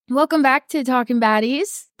Welcome back to Talking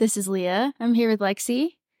Baddies. This is Leah. I'm here with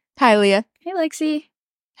Lexi. Hi, Leah. Hey, Lexi.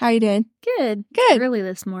 How you doing? Good. Good. Early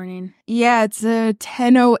this morning. Yeah, it's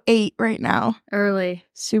 10:08 right now. Early.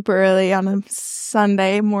 Super early on a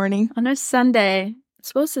Sunday morning. On a Sunday. I'm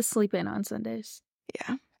supposed to sleep in on Sundays.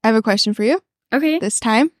 Yeah. I have a question for you Okay. this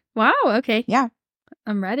time. Wow, okay. Yeah.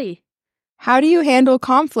 I'm ready. How do you handle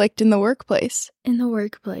conflict in the workplace? In the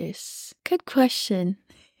workplace. Good question.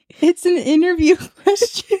 It's an interview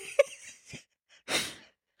question.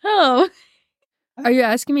 Oh. Are you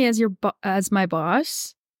asking me as my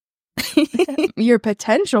boss? Your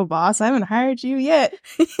potential boss. I haven't hired you yet.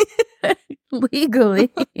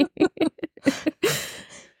 Legally.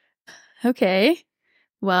 Okay.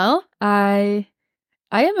 Well, I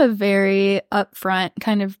am a very upfront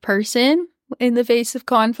kind of person in the face of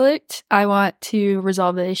conflict. I want to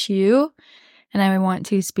resolve the issue and I want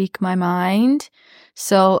to speak my mind.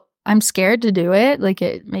 So I'm scared to do it. Like,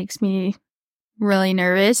 it makes me really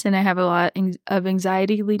nervous and I have a lot of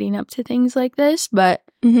anxiety leading up to things like this. But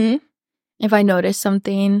if I notice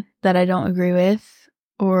something that I don't agree with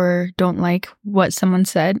or don't like what someone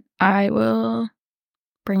said, I will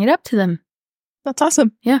bring it up to them. That's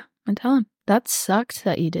awesome. Yeah, and tell them, that sucked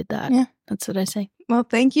that you did that. Yeah. That's what I say. Well,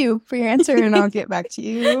 thank you for your answer, and I'll get back to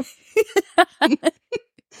you.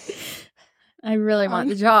 I really want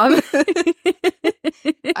the job.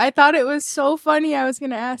 I thought it was so funny. I was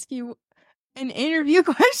going to ask you an interview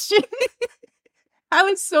question. I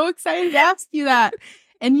was so excited to ask you that,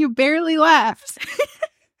 and you barely laughed.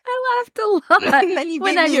 I laughed a lot And then you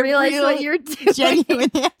when gave I me a realized real, what you're doing.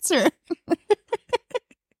 genuine answer.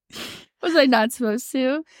 Was I not supposed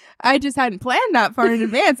to? I just hadn't planned that far in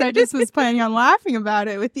advance. I just was planning on laughing about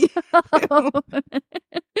it with you. Oh.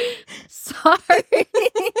 Sorry.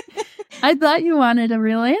 I thought you wanted a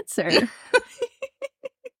real answer.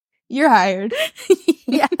 You're hired.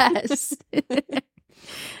 Yes.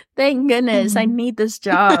 Thank goodness. I need this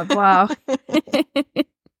job. Wow.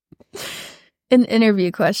 An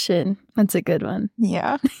interview question. That's a good one.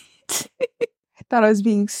 Yeah. I thought I was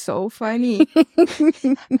being so funny.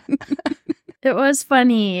 It was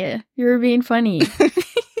funny. You were being funny.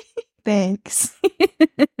 Thanks.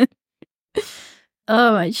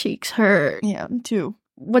 Oh, my cheeks hurt. Yeah, me too.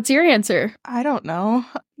 What's your answer? I don't know.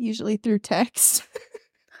 Usually through text.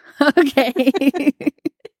 Okay.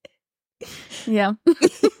 Yeah.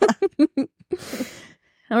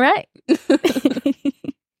 All right.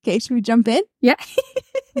 Okay, should we jump in? Yeah.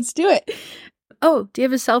 Let's do it. Oh, do you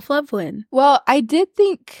have a self-love win? Well, I did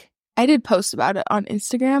post about it on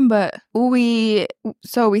Instagram, but we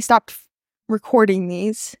stopped recording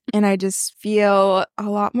these and I just feel a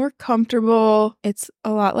lot more comfortable. It's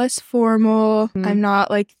a lot less formal. I'm not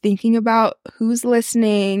like thinking about who's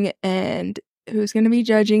listening and who's going to be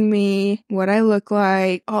judging me, what I look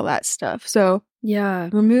like, all that stuff. So yeah,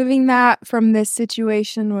 removing that from this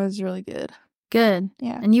situation was really good. Good.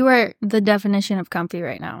 Yeah. And you are the definition of comfy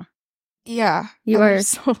right now. Yeah. You I'm are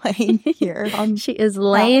just laying here. She is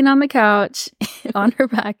laying on the couch on her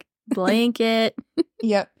back, blanket.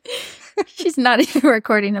 Yep. She's not even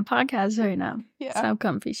recording a podcast right now. Yeah. That's how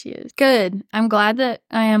comfy she is. Good. I am glad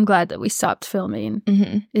that we stopped filming.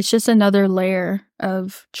 Mm-hmm. It's just another layer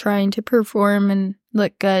of trying to perform and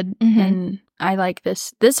look good. Mm-hmm. And I like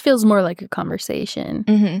this. This feels more like a conversation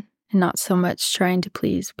and not so much trying to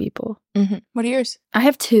please people. What are yours? I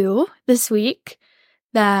have 2 this week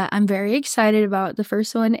that I'm very excited about. The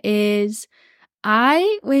first one is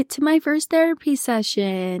I went to my first therapy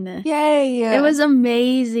session. Yay! It was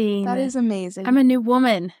amazing. That is amazing. I'm a new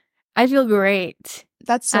woman. I feel great.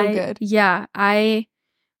 That's so good. Yeah, I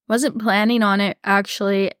wasn't planning on it,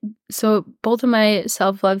 actually. So both of my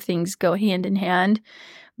self-love things go hand in hand.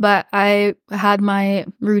 But I had my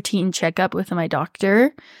routine checkup with my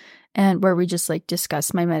doctor, and where we just like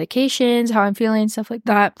discuss my medications, how I'm feeling, stuff like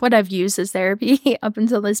that, what I've used as therapy up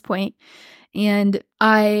until this point. And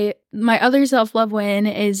my other self-love win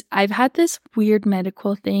is I've had this weird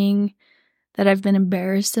medical thing that I've been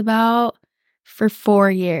embarrassed about for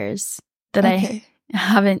 4 years that I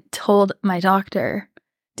haven't told my doctor.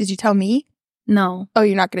 Did you tell me? No. Oh,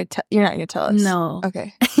 you're not gonna tell us? No.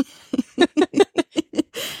 Okay.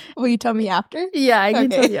 Will you tell me after? Yeah, I can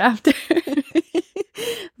tell you after.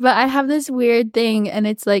 But I have this weird thing, and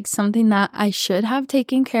it's like something that I should have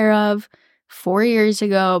taken care of 4 years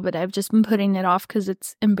ago, but I've just been putting it off because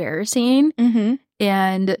it's embarrassing.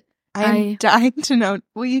 And I'm dying to know.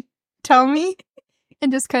 Will you tell me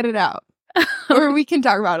and just cut it out? Or we can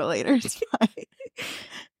talk about it later. It's fine.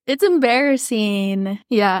 It's embarrassing.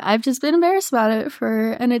 Yeah, I've just been embarrassed about it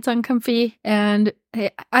and it's uncomfy. And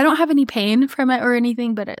I don't have any pain from it or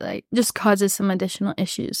anything, but it like just causes some additional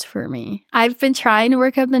issues for me. I've been trying to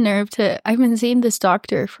work up the nerve I've been seeing this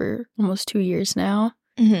doctor for almost 2 years now.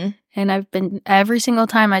 Mm-hmm. And every single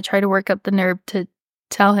time I try to work up the nerve to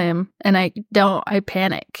tell him, and I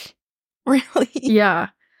panic. Really? Yeah.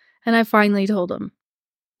 And I finally told him.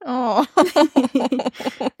 Oh.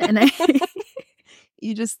 And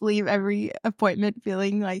you just leave every appointment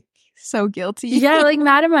feeling like so guilty. Yeah, like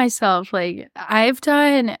mad at myself. Like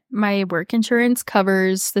my work insurance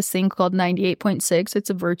covers this thing called 98.6. It's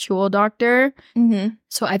a virtual doctor. Mm-hmm.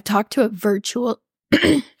 So I've talked to a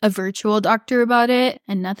virtual doctor about it,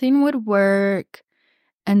 and nothing would work.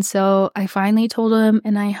 And so I finally told him,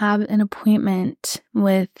 and I have an appointment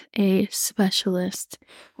with a specialist.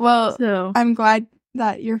 Well, so I'm glad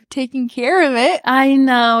that you're taking care of it. I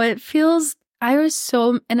know. I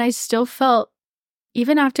still felt,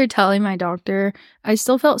 even after telling my doctor, I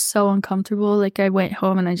still felt so uncomfortable. Like, I went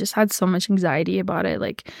home and I just had so much anxiety about it.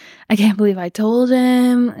 Like, I can't believe I told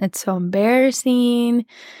him. It's so embarrassing.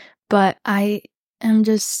 But I'm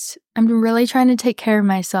really trying to take care of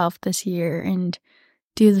myself this year and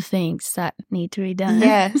do the things that need to be done.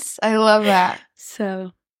 Yes, I love that.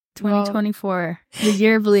 So, 2024, the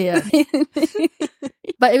year of Leah.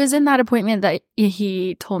 But it was in that appointment that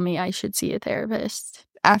he told me I should see a therapist.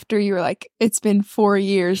 After you were like, it's been 4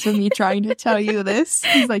 years of me trying to tell you this.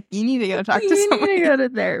 He's like, you need to go talk to someone. You need to go to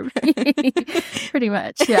therapy. Pretty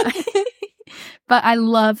much, yeah. But I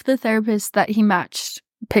love the therapist that he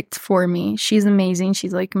picked for me. She's amazing.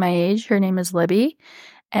 She's like my age. Her name is Libby.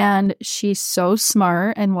 And she's so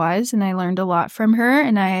smart and wise, and I learned a lot from her,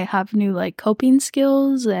 and I have new like coping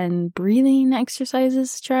skills and breathing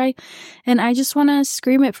exercises to try. And I just want to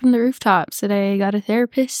scream it from the rooftops that I got a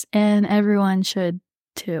therapist, and everyone should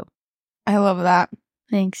too. I love that.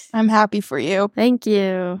 Thanks. I'm happy for you. Thank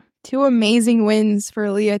you. 2 amazing wins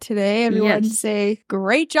for Leah today. Everyone say,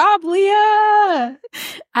 great job, Leah!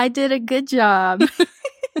 I did a good job.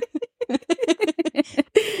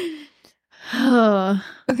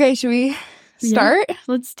 Okay, should we start? Yeah,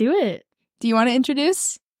 let's do it. Do you want to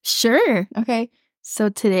introduce? Sure. Okay. So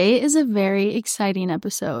today is a very exciting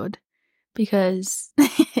episode because,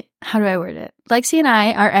 how do I word it? Lexi and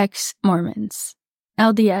I are ex-Mormons.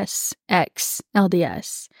 LDS,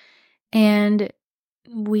 ex-LDS. And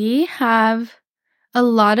we have a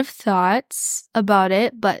lot of thoughts about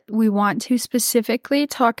it, but we want to specifically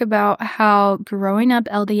talk about how growing up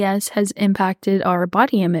LDS has impacted our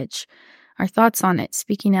body image. Our thoughts on it,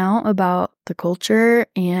 speaking out about the culture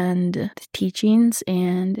and the teachings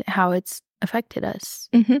and how it's affected us.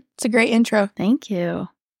 Mm-hmm. It's a great intro. Thank you.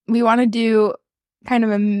 We want to do kind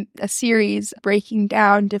of a series breaking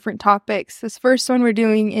down different topics. This first one we're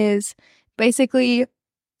doing is basically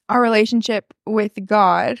our relationship with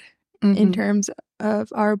God in terms of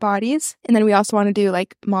our bodies. And then we also want to do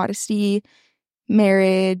like modesty,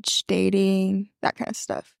 marriage, dating, that kind of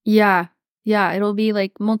stuff. Yeah, it'll be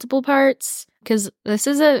like multiple parts because this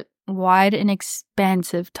is a wide and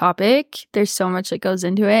expansive topic. There's so much that goes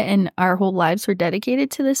into it, and our whole lives were dedicated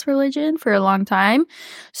to this religion for a long time.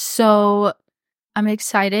 So I'm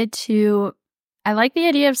excited I like the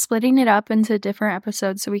idea of splitting it up into different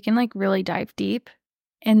episodes so we can like really dive deep.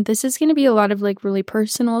 And this is going to be a lot of like really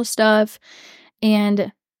personal stuff.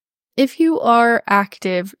 And if you are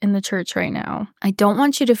active in the church right now, I don't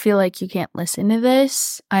want you to feel like you can't listen to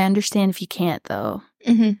this. I understand if you can't, though,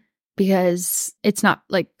 because it's not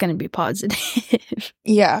like going to be positive.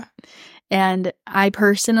 Yeah. And I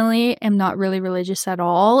personally am not really religious at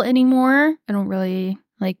all anymore. I don't really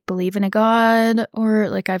like believe in a God, or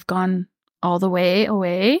like I've gone all the way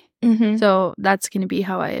away. So that's going to be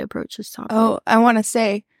how I approach this topic. Oh, I want to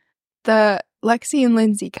say the Lexi and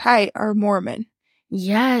Lindsay Kite are Mormon.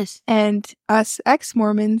 Yes. And us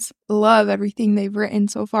ex-Mormons love everything they've written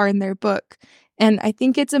so far in their book. And I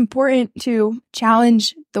think it's important to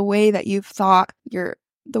challenge the way that you've thought,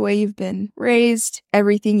 the way you've been raised,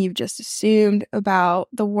 everything you've just assumed about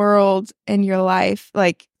the world and your life.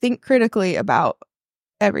 Like, think critically about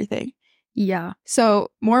everything. Yeah.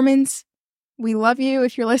 So, Mormons, we love you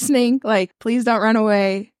if you're listening. Like, please don't run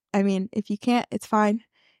away. I mean, if you can't, it's fine.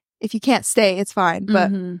 If you can't stay, it's fine.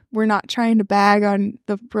 But we're not trying to bag on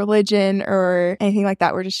the religion or anything like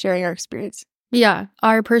that. We're just sharing our experience. Yeah,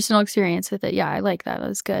 our personal experience with it. Yeah, I like that. That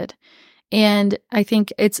was good. And I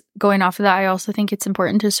think it's going off of that. I also think it's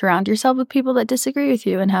important to surround yourself with people that disagree with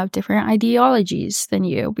you and have different ideologies than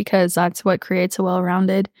you, because that's what creates a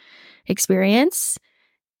well-rounded experience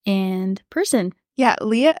and person. Yeah,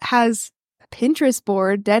 Leah has Pinterest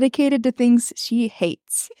board dedicated to things she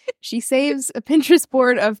hates. She saves a Pinterest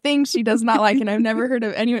board of things she does not like, and I've never heard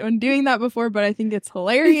of anyone doing that before, but I think it's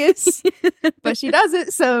hilarious. But she does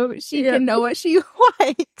it so she can know what she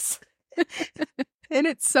likes. And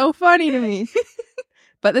it's so funny to me.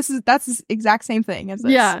 But that's the exact same thing as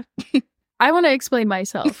this. Yeah. I want to explain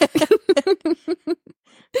myself.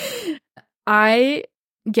 I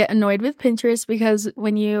get annoyed with Pinterest because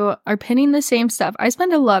when you are pinning the same stuff, I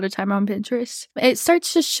spend a lot of time on Pinterest. It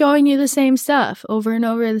starts just showing you the same stuff over and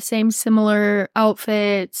over, the same similar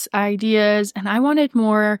outfits, ideas, and I wanted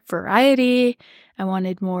more variety. I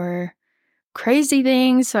wanted more crazy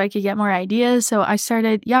things so I could get more ideas. So I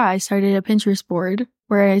started a Pinterest board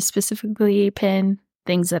where I specifically pin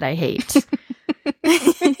things that I hate.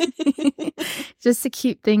 Just to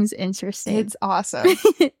keep things interesting. It's awesome.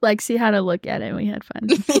 Lexi had a look at it and we had fun.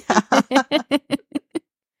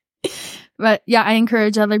 But yeah, I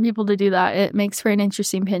encourage other people to do that. It makes for an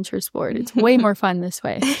interesting Pinterest board. It's way more fun this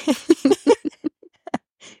way. It's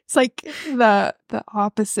like the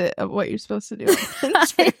opposite of what you're supposed to do.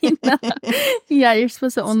 Yeah, you're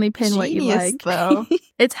supposed to only pin what you like. Though.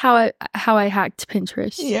 It's how I hacked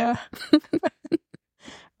Pinterest. Yeah.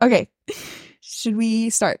 Okay. Should we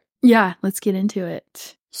start? Yeah, let's get into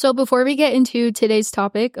it. So before we get into today's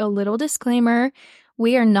topic, a little disclaimer.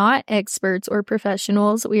 We are not experts or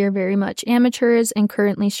professionals. We are very much amateurs and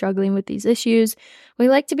currently struggling with these issues. We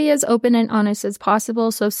like to be as open and honest as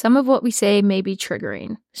possible, so some of what we say may be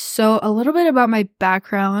triggering. So a little bit about my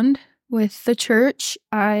background with the church.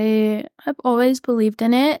 I have always believed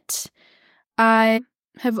in it. I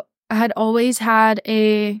had always had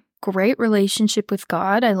a great relationship with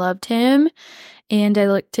God. I loved him and I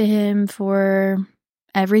looked to him for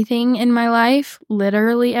everything in my life,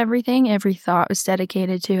 literally everything. Every thought was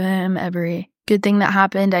dedicated to him. Every good thing that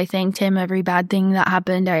happened, I thanked him. Every bad thing that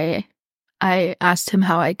happened, I asked him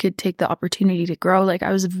how I could take the opportunity to grow. Like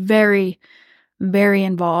I was very, very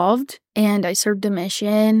involved and I served a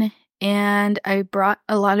mission and I brought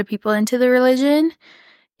a lot of people into the religion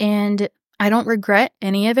and I don't regret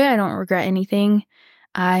any of it. I don't regret anything.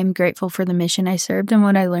 I'm grateful for the mission I served and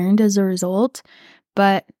what I learned as a result.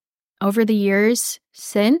 But over the years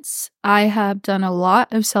since, I have done a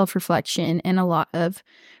lot of self-reflection and a lot of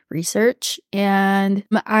research, and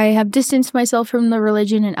I have distanced myself from the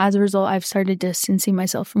religion, and as a result, I've started distancing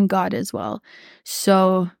myself from God as well.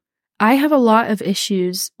 So I have a lot of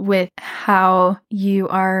issues with how you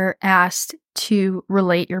are asked to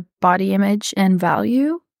relate your body image and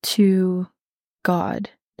value to God.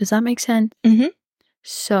 Does that make sense? Mm-hmm.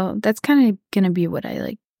 So that's kind of going to be what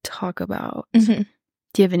I talk about. Mm-hmm.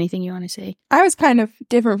 Do you have anything you want to say? I was kind of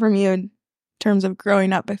different from you in terms of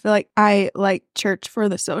growing up. I feel like I liked church for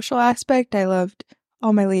the social aspect. I loved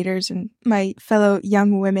all my leaders and my fellow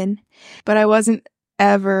young women, but I wasn't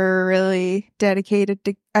ever really dedicated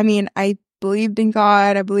to, I believed in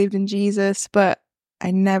God, I believed in Jesus, but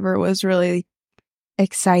I never was really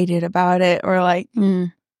excited about it or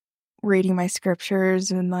reading my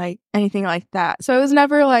scriptures and anything like that. So it was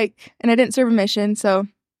never and I didn't serve a mission, so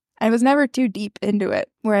I was never too deep into it.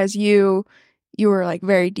 Whereas you were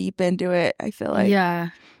very deep into it, I feel like. Yeah.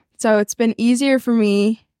 So it's been easier for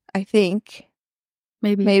me, I think,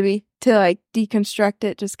 maybe to deconstruct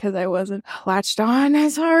it just because I wasn't latched on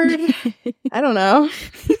as hard. I don't know.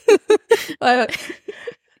 But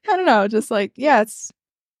I don't know, just it's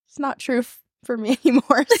not true for me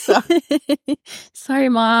anymore. So sorry,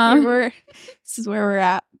 Mom. This is where we're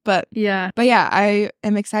at. But yeah, I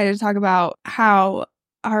am excited to talk about how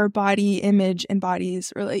our body image and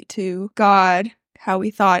bodies relate to God, how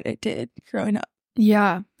we thought it did growing up.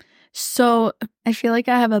 Yeah. So I feel like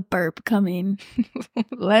I have a burp coming.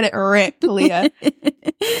 Let it rip, Leah.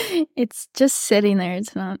 It's just sitting there.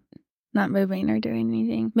 It's not moving or doing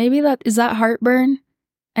anything. Maybe is that heartburn?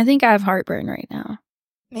 I think I have heartburn right now.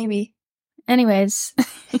 Maybe. Anyways,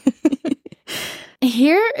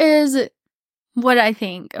 here is what I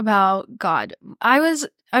think about God. I was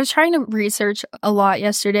trying to research a lot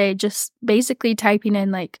yesterday, just basically typing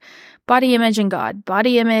in body image and God,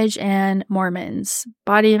 body image and Mormons,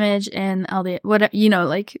 body image and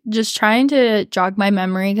LDS, just trying to jog my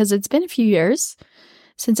memory because it's been a few years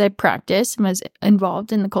since I practiced and was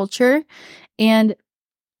involved in the culture. And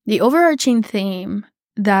the overarching theme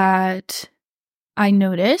that I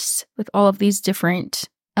noticed with all of these different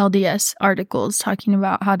LDS articles talking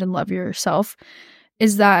about how to love yourself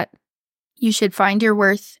is that you should find your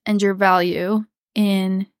worth and your value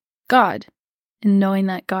in God and knowing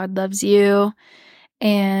that God loves you.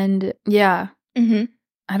 And yeah, mm-hmm.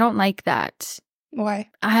 I don't like that. Why?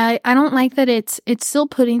 I don't like that it's still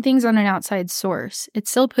putting things on an outside source.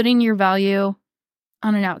 It's still putting your value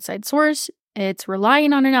on an outside source. It's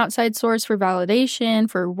relying on an outside source for validation,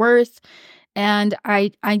 for worth. And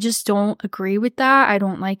I just don't agree with that. I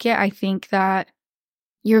don't like it. I think that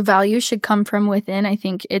your value should come from within. I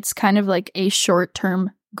think it's kind of like a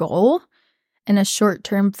short-term goal and a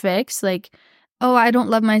short-term fix. Like, oh, I don't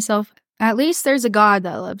love myself. At least there's a God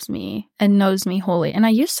that loves me and knows me wholly. And I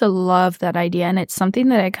used to love that idea. And it's something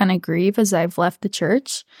that I kind of grieve as I've left the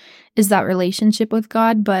church, is that relationship with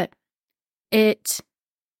God. But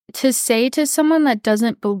to say to someone that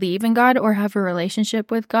doesn't believe in God or have a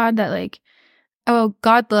relationship with God that like, oh,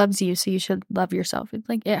 God loves you, so you should love yourself. It's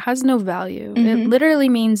like, it has no value. It literally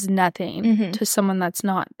means nothing to someone that's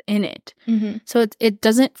not in it. So it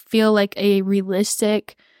doesn't feel like a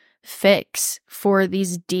realistic fix for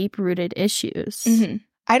these deep-rooted issues.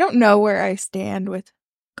 I don't know where I stand with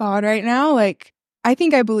God right now. Like, I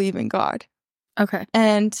think I believe in God. Okay.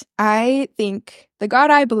 And I think the God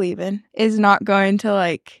I believe in is not going to,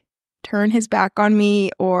 like, turn his back on me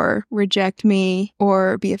or reject me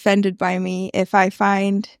or be offended by me if I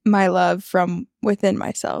find my love from within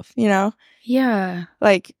myself, you know? Yeah.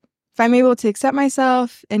 Like, if I'm able to accept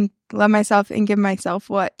myself and love myself and give myself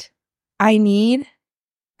what I need,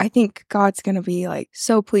 I think God's going to be, like,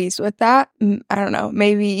 so pleased with that. I don't know,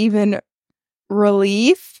 maybe even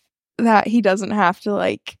relief that he doesn't have to,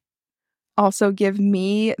 like, also give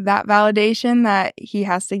me that validation that he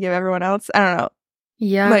has to give everyone else. I don't know.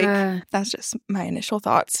 Yeah. Like, that's just my initial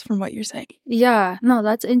thoughts from what you're saying. Yeah. No,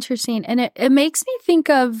 that's interesting. And it makes me think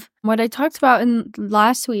of what I talked about in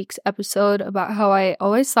last week's episode about how I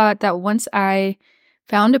always thought that once I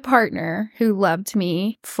found a partner who loved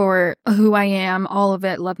me for who I am, all of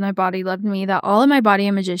it, loved my body, loved me, that all of my body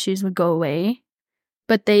image issues would go away.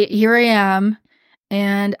 But here I am,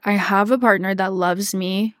 and I have a partner that loves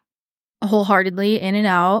me wholeheartedly, in and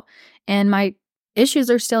out, and my issues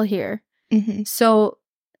are still here. So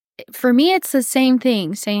for me, it's the same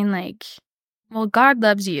thing, saying like, well, God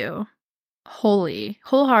loves you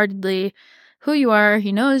wholeheartedly, who you are.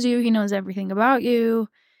 He knows you. He knows everything about you.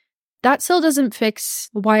 That still doesn't fix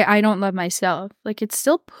why I don't love myself. Like, it's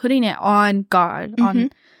still putting it on God,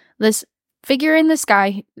 on this figure in the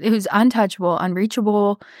sky who's untouchable,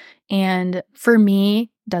 unreachable, and for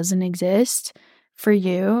me, doesn't exist. For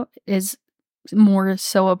you, is more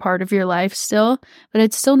so a part of your life still, but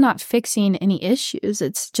it's still not fixing any issues.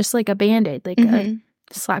 It's just like a Band-Aid, like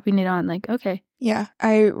slapping it on, like, okay. Yeah,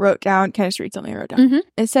 I wrote down, can I just read something I wrote down?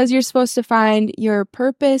 It says you're supposed to find your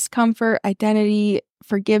purpose, comfort, identity,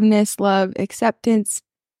 forgiveness, love, acceptance,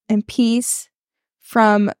 and peace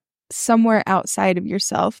from somewhere outside of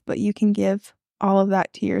yourself, but you can give all of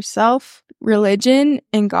that to yourself. Religion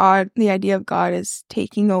and God, the idea of God is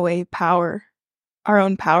taking away power, our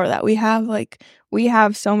own power that we have. Like, we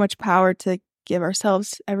have so much power to give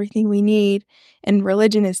ourselves everything we need, and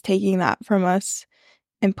religion is taking that from us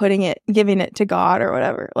and giving it to God or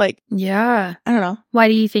whatever. Like, yeah, I don't know. Why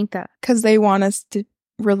do you think that? Because they want us to,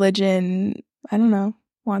 religion, I don't know,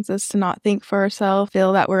 wants us to not think for ourselves,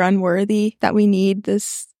 feel that we're unworthy, that we need the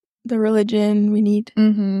religion, we need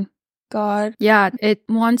God. Yeah, it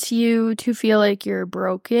wants you to feel like you're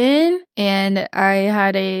broken. And I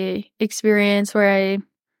had a experience where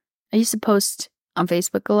I used to post on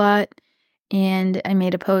Facebook a lot, and I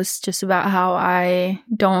made a post just about how I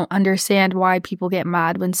don't understand why people get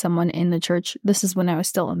mad when someone in the church, this is when I was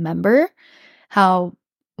still a member, how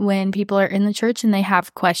when people are in the church and they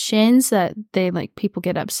have questions that they people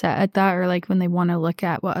get upset at that, or like when they want to look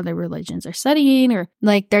at what other religions are studying, or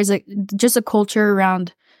like there's just a culture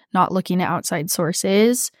around not looking at outside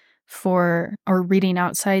sources or reading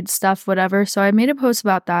outside stuff, whatever. So I made a post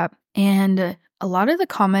about that, and a lot of the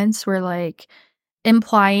comments were like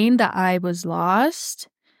implying that I was lost,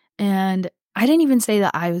 and I didn't even say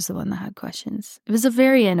that I was the one that had questions. It was a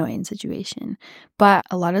very annoying situation, but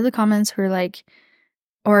a lot of the comments were like,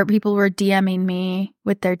 or people were DMing me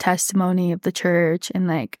with their testimony of the church, and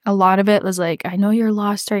like a lot of it was like, I know you're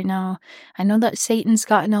lost right now. I know that Satan's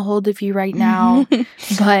gotten a hold of you right now,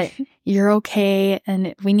 but you're okay,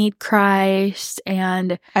 and we need Christ.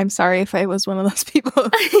 And I'm sorry if I was one of those people.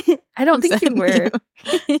 I don't think you were.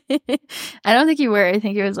 I don't think you were. I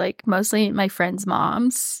think it was like mostly my friends'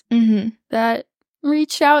 moms that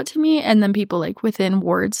reached out to me, and then people like within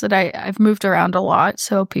wards that I've moved around a lot,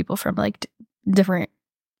 so people from like different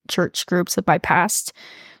church groups that I passed.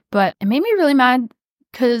 But it made me really mad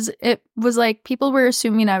because it was like people were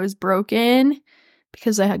assuming I was broken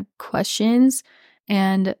because I had questions.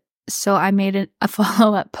 And so I made a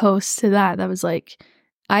follow-up post to that was like,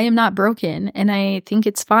 I am not broken, and I think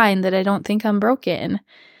it's fine that I don't think I'm broken.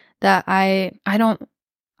 That I don't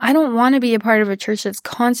want to be a part of a church that's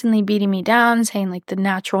constantly beating me down, saying like the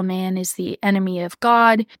natural man is the enemy of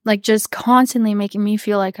God, like just constantly making me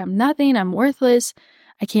feel like I'm nothing, I'm worthless.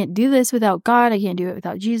 I can't do this without God. I can't do it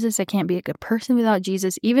without Jesus. I can't be a good person without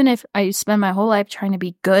Jesus. Even if I spend my whole life trying to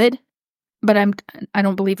be good, but I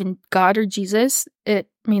don't believe in God or Jesus, it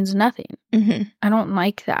means nothing. Mm-hmm. I don't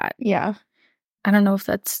like that. Yeah. I don't know if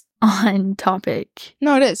that's on topic.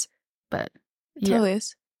 No, it is. But it totally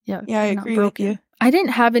is. Yeah. Yeah, I agree with you. I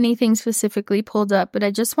didn't have anything specifically pulled up, but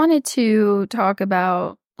I just wanted to talk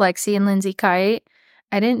about Lexi and Lindsay Kite.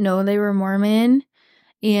 I didn't know they were Mormon.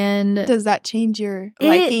 And does that change your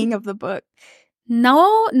liking of the book?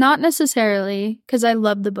 No, not necessarily, because I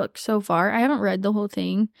love the book so far. I haven't read the whole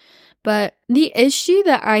thing. But the issue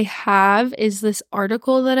that I have is this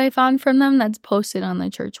article that I found from them that's posted on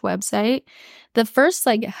the church website. The first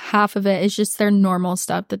half of it is just their normal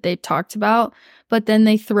stuff that they've talked about, but then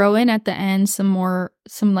they throw in at the end some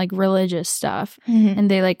religious stuff. Mm-hmm.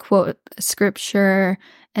 And they quote scripture,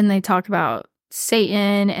 and they talk about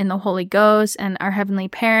Satan and the Holy Ghost and our heavenly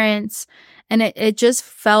parents. And it just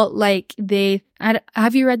felt like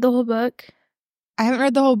have you read the whole book? I haven't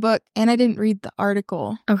read the whole book, and I didn't read the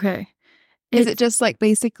article. Okay. Is it just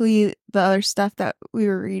basically the other stuff that we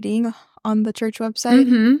were reading on the church website?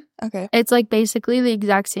 Mm-hmm. Okay. It's basically the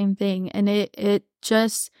exact same thing. And it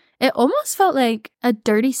almost felt like a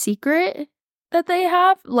dirty secret that they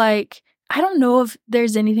have. I don't know if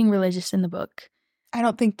there's anything religious in the book. I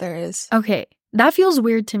don't think there is. Okay. That feels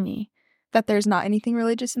weird to me. That there's not anything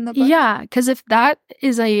religious in the book? Yeah, because if that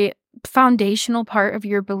is a foundational part of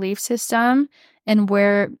your belief system, and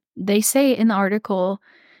where they say in the article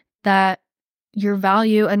that your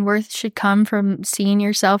value and worth should come from seeing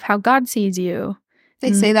yourself how God sees you.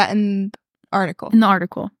 They say that in the article. In the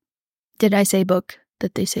article. Did I say book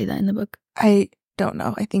that they say that in the book? I don't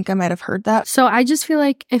know. I think I might have heard that. So I just feel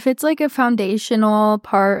like if it's a foundational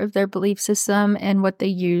part of their belief system and what they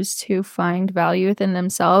use to find value within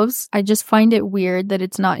themselves, I just find it weird that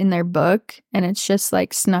it's not in their book and it's just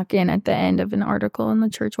snuck in at the end of an article on the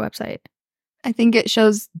church website. I think it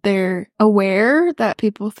shows they're aware that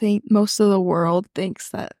people think most of the world thinks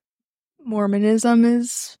that Mormonism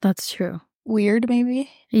is... That's true. Weird,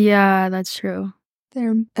 maybe? Yeah, that's true.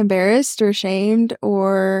 They're embarrassed or ashamed,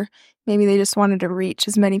 or maybe they just wanted to reach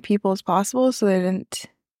as many people as possible, so they didn't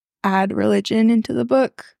add religion into the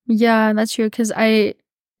book. Yeah, that's true. Because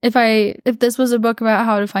if this was a book about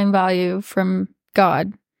how to find value from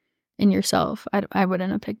God in yourself, I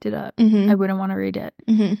wouldn't have picked it up. Mm-hmm. I wouldn't want to read it.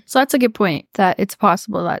 Mm-hmm. So that's a good point, that it's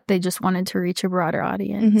possible that they just wanted to reach a broader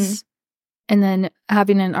audience. Mm-hmm. And then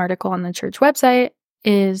having an article on the church website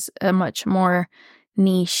is a much more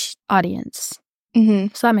niche audience.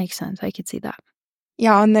 Mm-hmm. So that makes sense. I could see that.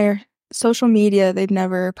 Yeah, on their social media, they've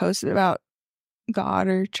never posted about God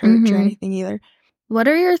or church or anything either. What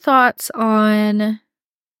are your thoughts on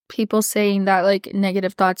people saying that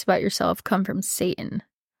negative thoughts about yourself come from Satan?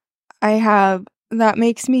 That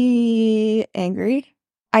makes me angry.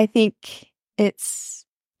 I think it's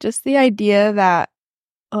just the idea that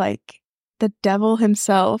the devil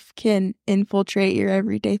himself can infiltrate your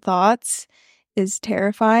everyday thoughts is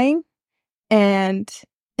terrifying. And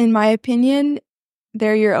in my opinion,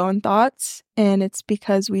 they're your own thoughts, and it's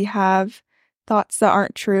because we have thoughts that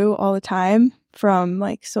aren't true all the time from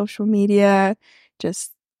social media,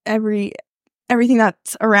 just everything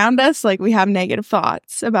that's around us. We have negative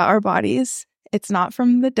thoughts about our bodies. It's not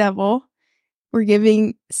from the devil. We're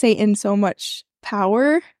giving Satan so much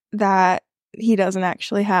power that he doesn't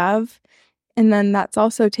actually have. And then that's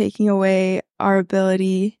also taking away our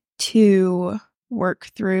ability to work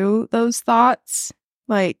through those thoughts.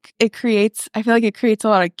 I feel like it creates a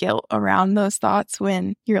lot of guilt around those thoughts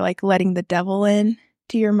when you're letting the devil in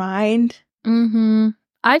to your mind. Mm-hmm.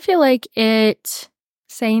 I feel like it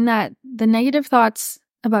saying that the negative thoughts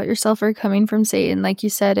about yourself are coming from Satan, like you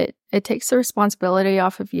said, it takes the responsibility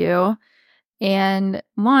off of you. And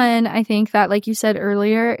one, I think that, like you said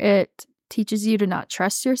earlier, it teaches you to not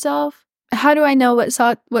trust yourself. How do I know what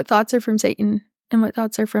thoughts are from Satan and what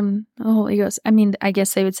thoughts are from the Holy Ghost? I mean, I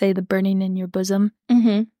guess they would say the burning in your bosom.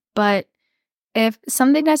 Mm-hmm. But if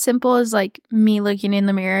something as simple as me looking in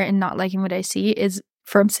the mirror and not liking what I see is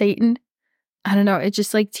from Satan, I don't know. It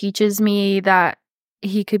just teaches me that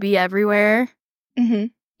he could be everywhere. Mm-hmm.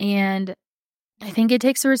 And I think it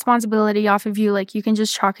takes the responsibility off of you. You can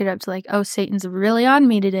just chalk it up to oh, Satan's really on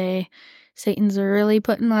me today. Satan's really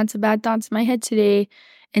putting lots of bad thoughts in my head today.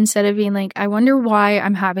 Instead of being I wonder why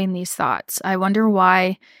I'm having these thoughts. I wonder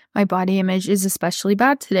why my body image is especially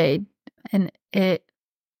bad today. And it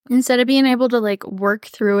Instead of being able to like work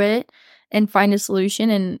through it and find a solution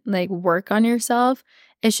and like work on yourself,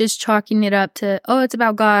 it's just chalking it up to, oh, it's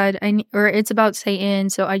about God, or it's about Satan,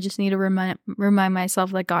 so I just need to remind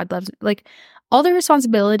myself that God loves me. Like, all the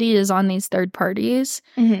responsibility is on these third parties.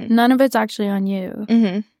 None of it's actually on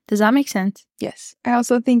you. Does that make sense? Yes. I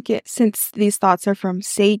also think since these thoughts are from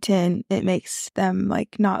Satan, it makes them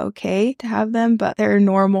like not okay to have them, but they're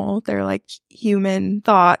normal. They're like human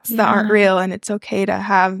thoughts that aren't real, and it's okay to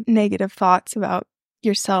have negative thoughts about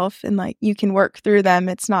yourself, and like you can work through them.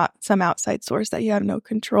 It's not some outside source that you have no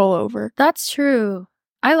control over. That's true.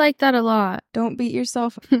 I like that a lot. Don't beat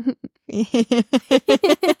yourself up.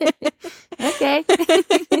 Okay.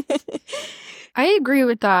 I agree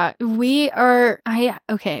with that. I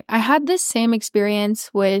had this same experience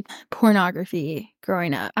with pornography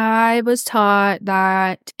growing up. I was taught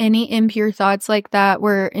that any impure thoughts like that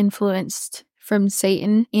were influenced from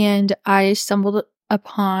Satan, and I stumbled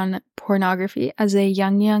upon pornography as a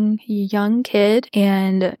young kid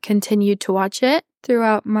and continued to watch it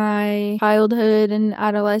throughout my childhood and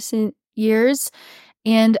adolescent years,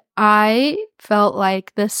 and I felt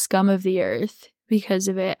like the scum of the earth because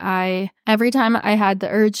of it. Every time I had the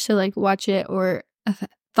urge to like watch it or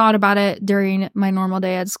thought about it during my normal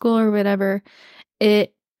day at school or whatever,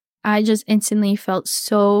 I just instantly felt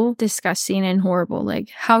so disgusting and horrible. Like,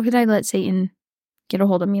 how could I let Satan get a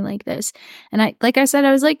hold of me like this? And I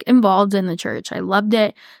was like involved in the church. I loved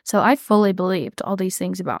it. So I fully believed all these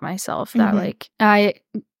things about myself that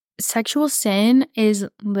sexual sin is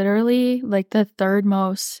literally like the third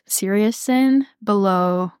most serious sin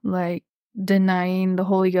below like denying the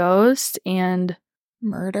Holy Ghost and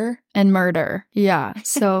murder. Yeah.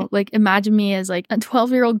 So like imagine me as like a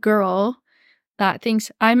 12-year-old girl that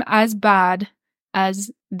thinks I'm as bad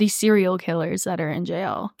as the serial killers that are in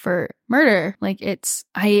jail for murder. Like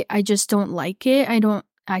I just don't like it.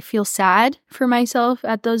 I feel sad for myself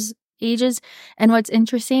at those ages. And what's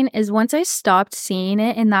interesting is once I stopped seeing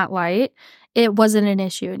it in that light, it wasn't an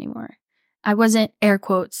issue anymore. I wasn't, air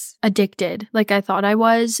quotes, addicted like I thought I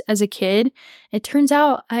was as a kid. It turns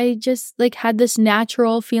out I just like had this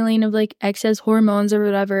natural feeling of like excess hormones or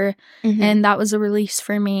whatever. And that was a release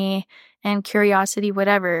for me, and curiosity,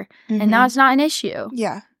 whatever. And now it's not an issue.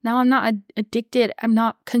 Yeah. Now I'm not addicted. I'm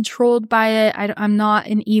not controlled by it. I'm not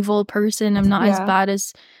an evil person. I'm not as bad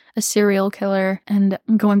as a serial killer. And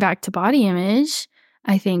going back to body image,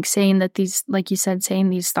 I think saying that these, like you said, saying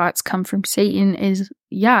these thoughts come from Satan is,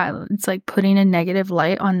 it's like putting a negative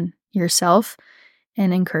light on yourself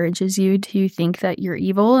and encourages you to think that you're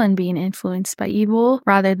evil and being influenced by evil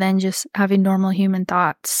rather than just having normal human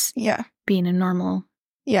thoughts. Yeah. Being a normal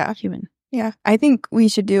human. Yeah. I think we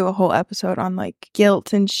should do a whole episode on like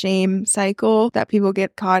guilt and shame cycle that people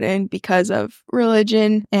get caught in because of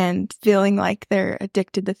religion and feeling like they're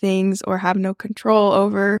addicted to things or have no control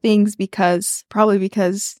over things probably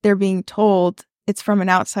because they're being told it's from an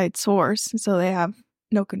outside source. So they have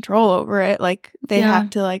no control over it. Like they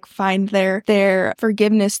have to like find their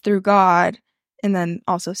forgiveness through God. And then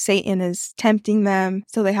also Satan is tempting them.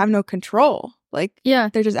 So they have no control. Like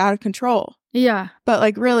they're just out of control. Yeah. But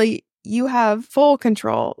like really, you have full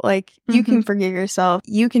control. Like you can forgive yourself.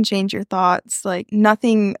 You can change your thoughts. Like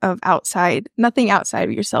nothing outside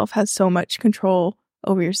of yourself has so much control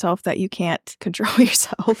over yourself that you can't control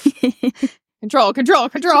yourself. Control.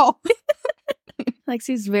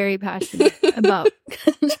 Lexi's very passionate about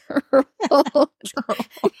control.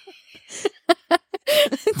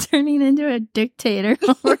 Turning into a dictator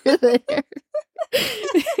over there.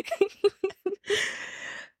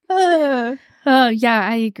 Oh, yeah,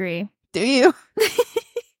 I agree. Do you?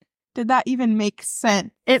 Did that even make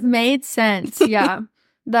sense? It made sense, yeah.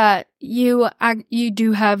 That you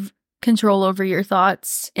do have control over your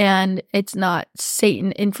thoughts, and it's not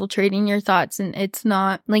Satan infiltrating your thoughts, and it's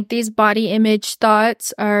not like these body image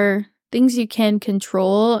thoughts are things you can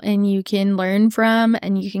control and you can learn from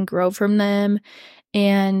and you can grow from them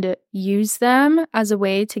and use them as a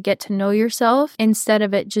way to get to know yourself instead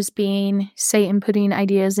of it just being Satan putting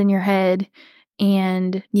ideas in your head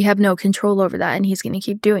and you have no control over that and he's going to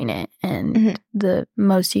keep doing it. And the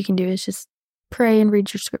most you can do is just pray and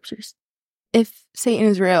read your scriptures. If Satan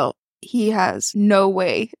is real, he has no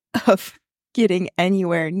way of getting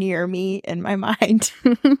anywhere near me in my mind.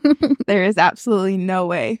 There is absolutely no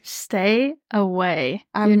way. Stay away.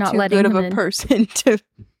 You're not too good of a person to...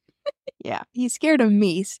 Yeah, he's scared of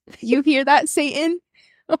me. You hear that, Satan?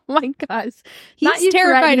 Oh my gosh. He's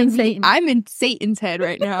terrified of Satan. I'm in Satan's head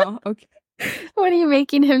right now. Okay. What are you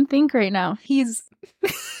making him think right now? He's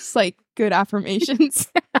like good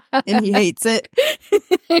affirmations and he hates it.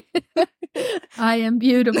 I am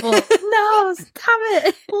beautiful. No, stop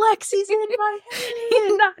it. Lexi's in my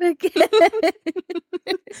head. Not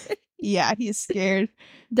again. Yeah, he's scared.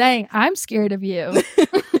 Dang, I'm scared of you.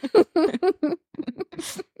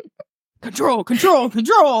 Control, control,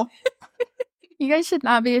 control. You guys should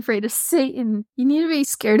not be afraid of Satan. You need to be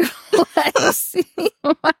scared of Lexi.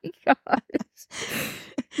 Oh my gosh.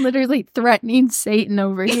 Literally threatening Satan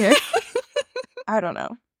over here. I don't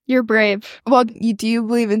know. You're brave. Well, do you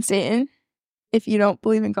believe in Satan? If you don't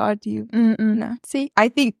believe in God, do you? Mm-mm. No. See, I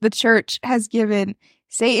think the church has given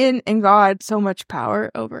Satan and God so much power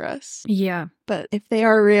over us. Yeah. But if they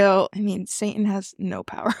are real, I mean, Satan has no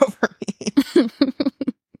power over me.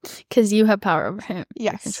 Because you have power over him.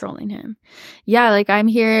 Yes. You're controlling him. Yeah, like I'm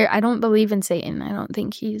here. I don't believe in Satan.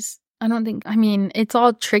 I mean, it's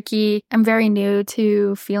all tricky. I'm very new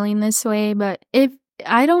to feeling this way, but if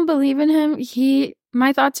I don't believe in him,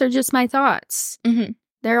 my thoughts are just my thoughts. Mm-hmm.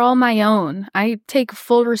 They're all my own. I take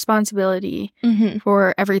full responsibility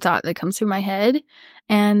for every thought that comes through my head.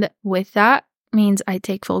 And with that means I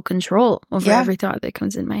take full control over every thought that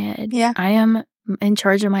comes in my head. Yeah. I am in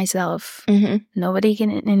charge of myself. Nobody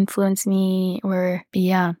can influence me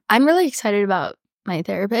I'm really excited about my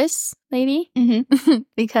therapist lady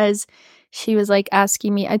because she was like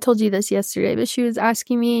asking me, I told you this yesterday, but she was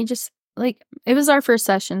asking me just like, it was our first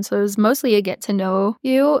session, so it was mostly a get to know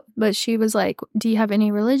you, but she was like, do you have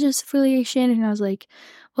any religious affiliation? And I was like,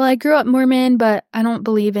 well, I grew up Mormon, but I don't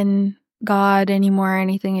believe in God anymore or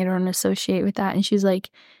anything. I don't associate with that. And she's like,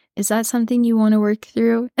 is that something you want to work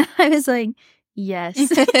through? And I was like, yes,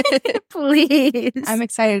 please. I'm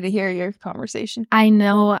excited to hear your conversation. I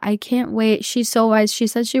know. I can't wait. She's so wise. She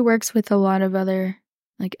said she works with a lot of other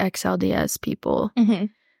like ex-LDS people.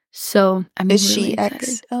 So I'm Is really she excited.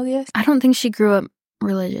 ex-LDS? I don't think she grew up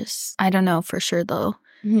religious. I don't know for sure though.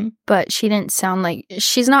 But she didn't sound like,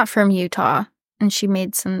 she's not from Utah. And she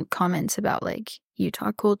made some comments about like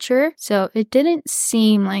Utah culture. So it didn't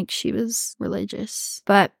seem like she was religious.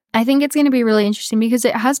 But I think it's going to be really interesting because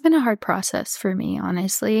it has been a hard process for me,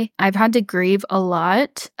 honestly. I've had to grieve a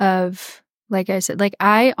lot of, like I said, like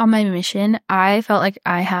on my mission, I felt like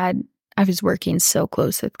I was working so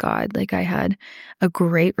close with God. Like I had a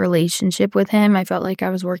great relationship with him. I felt like I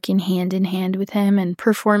was working hand in hand with him and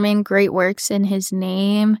performing great works in his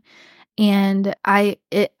name. And I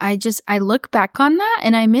look back on that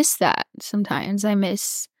and I miss that sometimes. I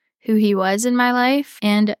miss who he was in my life.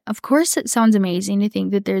 And of course, it sounds amazing to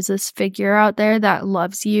think that there's this figure out there that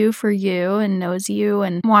loves you for you and knows you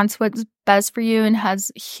and wants what's best for you and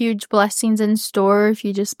has huge blessings in store if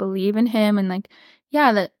you just believe in him. And like,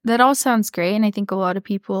 yeah, that all sounds great. And I think a lot of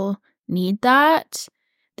people need that.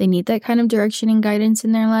 They need that kind of direction and guidance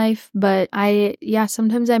in their life. But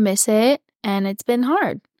sometimes I miss it and it's been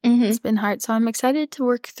hard. It's been hard. So I'm excited to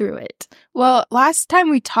work through it. Well, last time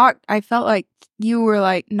we talked, I felt like you were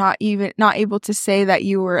like not able to say that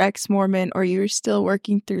you were ex-Mormon or you were still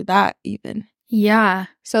working through that even. Yeah.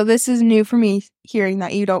 So this is new for me hearing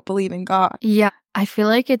that you don't believe in God. Yeah. I feel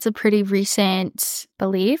like it's a pretty recent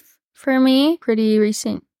belief for me. Pretty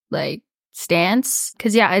recent like stance.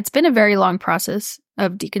 Because it's been a very long process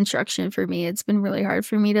of deconstruction for me. It's been really hard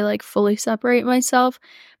for me to like fully separate myself.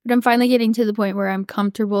 But I'm finally getting to the point where I'm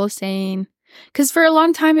comfortable saying, because for a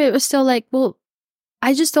long time it was still like, well,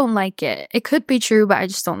 I just don't like it. It could be true, but I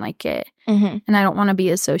just don't like it. And I don't want to be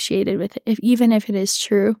associated with it, even if it is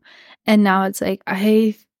true. And now it's like,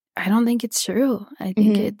 I don't think it's true. I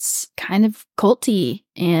think it's kind of culty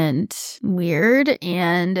and weird.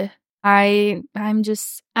 And I'm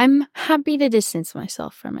happy to distance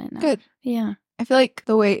myself from it now. Good. Yeah. I feel like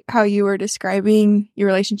the way how you were describing your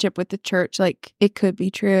relationship with the church, like it could be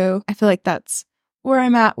true. I feel like that's where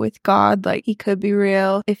I'm at with God. Like he could be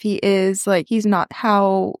real. If he is, like he's not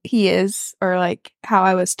how he is or like how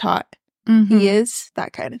I was taught he is,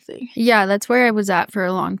 that kind of thing. Yeah, that's where I was at for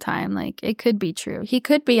a long time. Like it could be true. He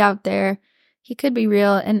could be out there. He could be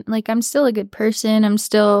real. And like I'm still a good person. I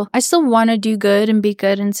still want to do good and be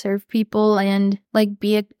good and serve people and like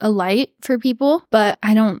be a light for people. But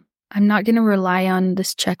I'm not going to rely on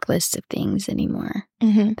this checklist of things anymore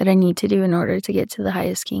that I need to do in order to get to the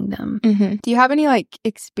highest kingdom. Do you have any like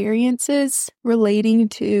experiences relating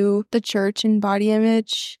to the church and body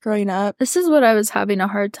image growing up? This is what I was having a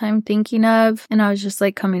hard time thinking of. And I was just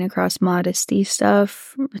like coming across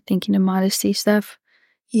thinking of modesty stuff.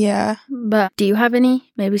 Yeah. But do you have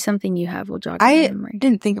any? Maybe something you have will jog my memory. I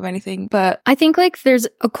didn't think of anything, but I think like there's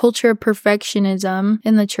a culture of perfectionism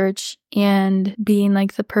in the church and being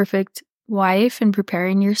like the perfect wife and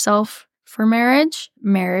preparing yourself for marriage.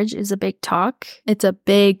 Marriage is a big talk. It's a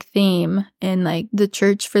big theme in like the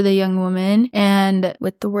church for the young woman, and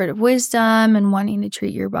with the word of wisdom and wanting to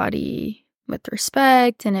treat your body with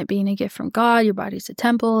respect and it being a gift from God, your body's a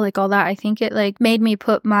temple, like all that. I think it like made me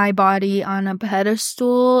put my body on a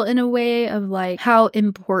pedestal in a way of like how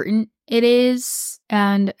important it is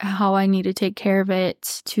and how I need to take care of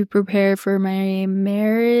it to prepare for my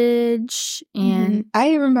marriage. And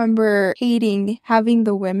I remember hating having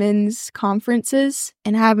the women's conferences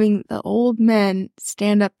and having the old men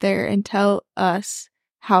stand up there and tell us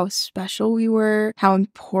how special we were, how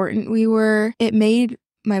important we were. It made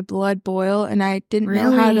my blood boil, and I didn't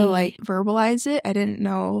know how to like verbalize it. I didn't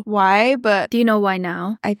know why, but do you know why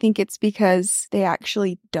now? I think it's because they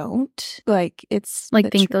actually don't. Like, it's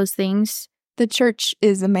like think those things. The church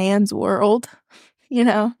is a man's world, you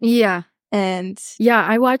know? Yeah. And yeah,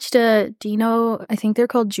 I watched do you know, I think they're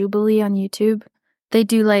called Jubilee on YouTube. They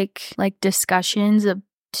do like discussions of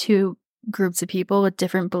two groups of people with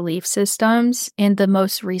different belief systems, and the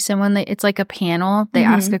most recent one, it's like a panel. They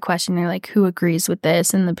ask a question, they're like, who agrees with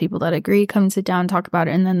this? And the people that agree come sit down, talk about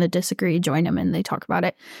it, and then the disagree join them and they talk about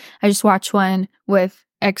it. I just watched one with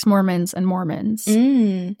ex-Mormons and Mormons.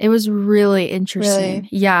 It was really interesting.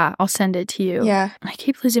 Yeah, I'll send it to you. Yeah, I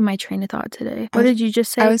keep losing my train of thought today. What did you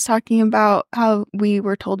just say? I was talking about how we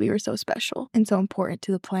were told we were so special and so important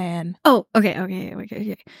to the plan. Oh,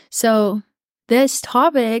 okay. So this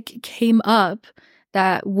topic came up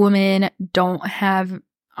that women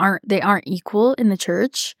aren't equal in the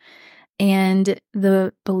church, and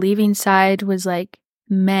the believing side was like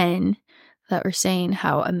men that were saying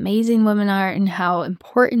how amazing women are and how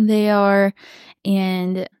important they are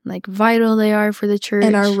and like vital they are for the church.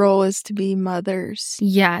 And our role is to be mothers.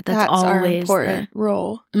 Yeah, that's always our important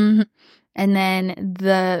role. And then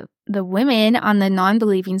the women on the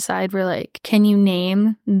non-believing side were like, can you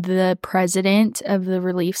name the president of the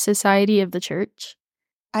Relief Society of the church?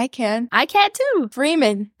 I can. I can too.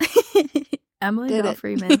 Freeman. Emily Bell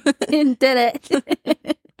Freeman did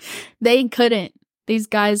it. They couldn't. These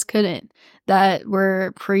guys couldn't. That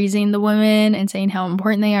were praising the women and saying how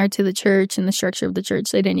important they are to the church and the structure of the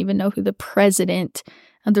church. They didn't even know who the president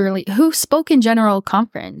of the Relief, who spoke in General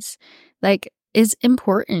Conference, like is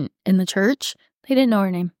important in the church. They didn't know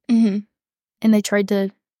her name. And they tried to,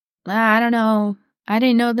 I don't know. I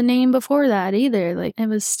didn't know the name before that either. Like, it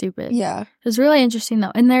was stupid. Yeah. It was really interesting,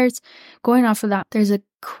 though. And going off of that, there's a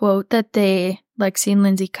quote that Lexi and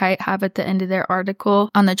Lindsay Kite have at the end of their article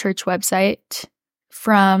on the church website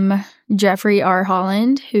from Jeffrey R.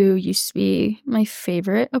 Holland, who used to be my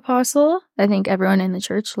favorite apostle. I think everyone in the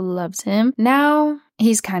church loves him. Now,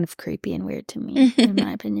 he's kind of creepy and weird to me, in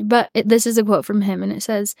my opinion. But this is a quote from him, and it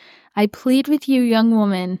says, I plead with you, young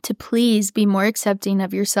woman, to please be more accepting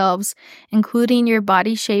of yourselves, including your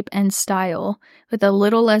body shape and style, with a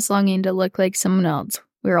little less longing to look like someone else.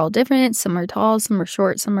 We're all different. Some are tall, some are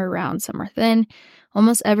short, some are round, some are thin.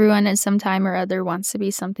 Almost everyone at some time or other wants to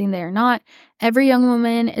be something they are not. Every young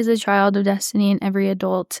woman is a child of destiny, and every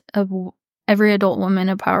adult woman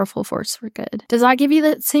a powerful force for good. Does that give you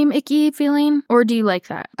that same icky feeling, or do you like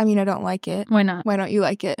that? I mean, I don't like it. Why not? Why don't you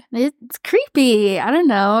like it? It's creepy. I don't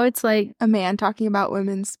know. It's like a man talking about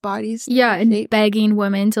women's bodies. Yeah, and begging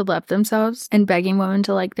women to love themselves and begging women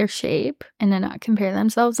to like their shape and to not compare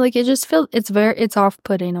themselves. Like, it just feels, it's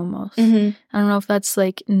off-putting almost. I don't know if that's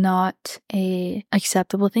like not a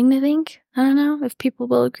acceptable thing to think. I don't know if people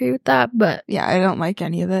will agree with that, but yeah, I don't like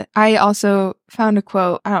any of it. I also found a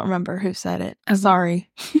quote. I don't remember who said it. Sorry.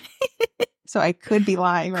 So I could be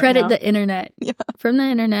lying right Credit now. the internet. Yeah. From the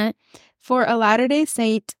internet. For a Latter-day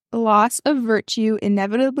Saint, loss of virtue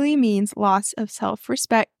inevitably means loss of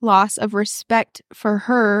self-respect, loss of respect for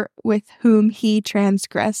her with whom he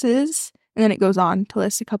transgresses. And then it goes on to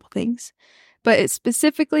list a couple things. But it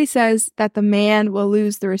specifically says that the man will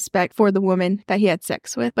lose the respect for the woman that he had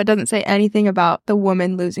sex with, but doesn't say anything about the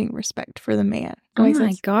woman losing respect for the man. Oh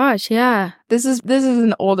my gosh, yeah. This is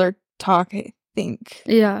an older talk, I think.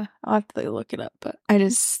 Yeah. I'll have to look it up, but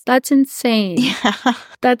That's insane. Yeah.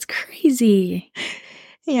 That's crazy.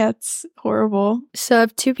 Yeah, it's horrible. So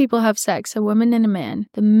if two people have sex, a woman and a man,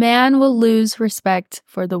 the man will lose respect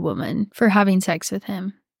for the woman for having sex with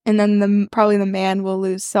him. And then probably the man will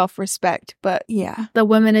lose self-respect, but yeah. The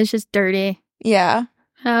woman is just dirty. Yeah.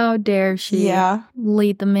 How dare she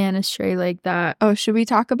lead the man astray like that? Oh, should we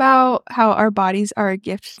talk about how our bodies are a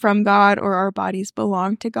gift from God, or our bodies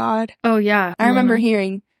belong to God? Oh, yeah. I remember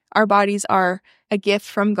hearing our bodies are a gift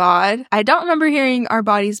from God. I don't remember hearing our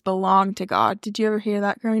bodies belong to God. Did you ever hear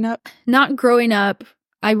that growing up? Not growing up.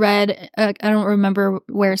 I read, I don't remember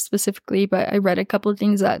where specifically, but I read a couple of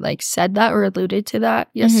things that like said that or alluded to that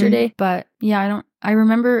yesterday. But yeah, I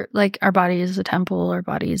remember like our body is a temple, our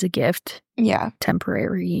body is a gift. Yeah.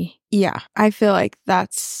 Temporary. Yeah. I feel like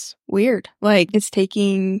that's weird. Like it's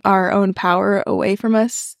taking our own power away from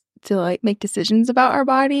us to like make decisions about our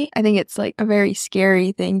body. I think it's like a very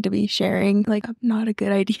scary thing to be sharing. Like not a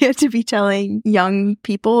good idea to be telling young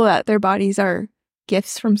people that their bodies are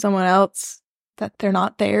gifts from someone else, that they're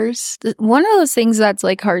not theirs. One of those things that's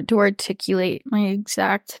like hard to articulate my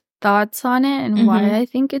exact thoughts on it and why I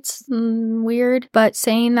think it's weird, but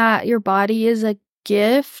saying that your body is a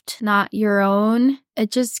gift, not your own,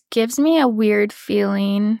 it just gives me a weird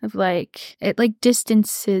feeling of like, it like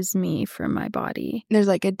distances me from my body. There's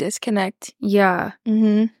like a disconnect. Yeah.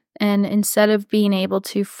 And instead of being able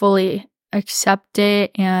to fully accept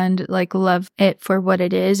it and like love it for what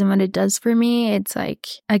it is and what it does for me, it's like,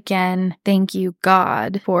 again, thank you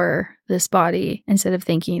God for this body instead of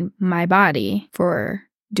thanking my body for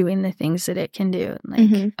doing the things that it can do,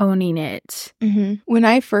 like owning it. When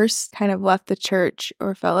I first kind of left the church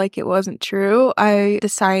or felt like it wasn't true, I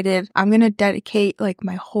decided I'm going to dedicate like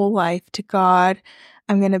my whole life to God.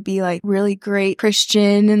 I'm going to be like really great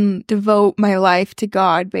Christian and devote my life to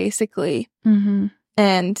God, basically.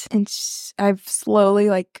 And I've slowly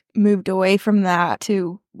like moved away from that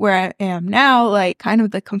to where I am now, like kind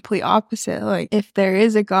of the complete opposite. Like if there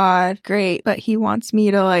is a God, great, but he wants me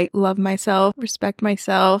to like love myself, respect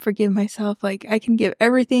myself, forgive myself. Like I can give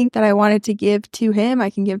everything that I wanted to give to him, I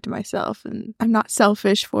can give to myself, and I'm not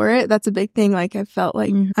selfish for it. That's a big thing. Like I felt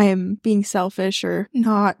like I am being selfish or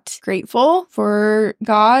not grateful for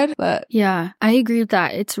God. But yeah, I agree with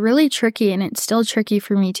that. It's really tricky, and it's still tricky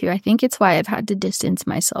for me too. I think it's why I've had to distance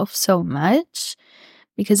myself so much,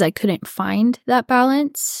 because I couldn't find that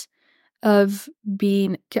balance of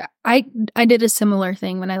being, I did a similar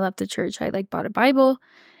thing when I left the church. I like bought a Bible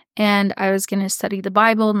and I was going to study the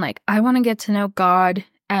Bible, and like, I want to get to know God,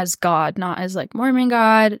 not as like Mormon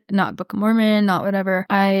God, not Book of Mormon, not whatever.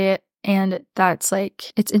 And that's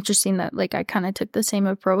like, it's interesting that like I kind of took the same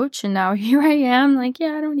approach, and now here I am like,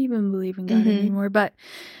 yeah, I don't even believe in God anymore. But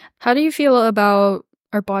how do you feel about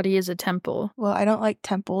our body as a temple? Well, I don't like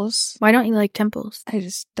temples. Why don't you like temples? I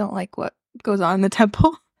just don't like what goes on in the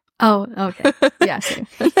temple. Oh, okay. Yeah, same.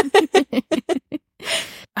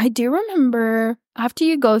 I do remember after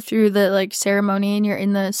you go through the like ceremony and you're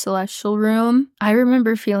in the celestial room, I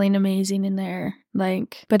remember feeling amazing in there.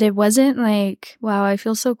 Like, but it wasn't like, wow, I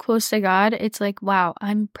feel so close to God. It's like, wow,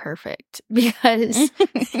 I'm perfect. Because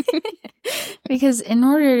in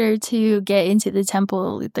order to get into the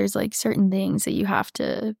temple, there's like certain things that you have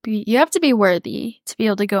to be worthy to be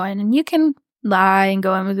able to go in, and you can lie and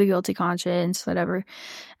go in with a guilty conscience, whatever.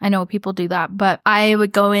 I know people do that, but I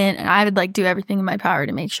would go in and I would like do everything in my power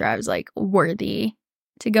to make sure I was like worthy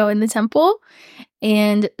to go in the temple.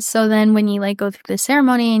 And so then when you like go through the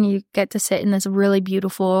ceremony and you get to sit in this really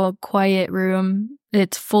beautiful, quiet room,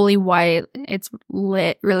 it's fully white, it's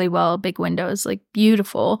lit really well, big windows, like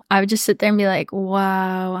beautiful. I would just sit there and be like,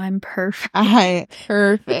 wow, I'm perfect.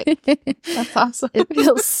 Perfect. That's awesome. It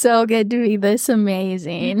feels so good to be this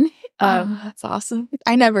amazing. That's awesome.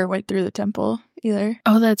 I never went through the temple either.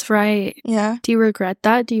 Oh, that's right. Yeah. Do you regret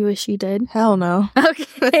that? Do you wish you did? Hell no.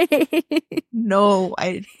 Okay. No,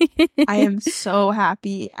 I am so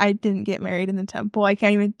happy I didn't get married in the temple. I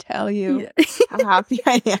can't even tell you how happy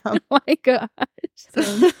I am. Oh my gosh.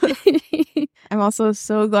 So, I'm also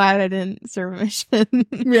so glad I didn't serve a mission.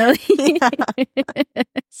 Really? Yeah.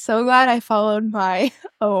 So glad I followed my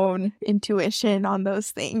own intuition on those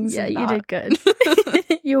things. Yeah, you did good.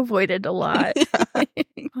 You avoided a lot. Yeah.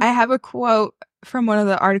 I have a quote from one of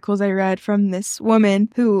the articles I read from this woman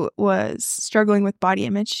who was struggling with body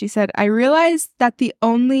image. She said, I realized that the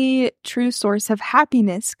only true source of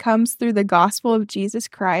happiness comes through the gospel of Jesus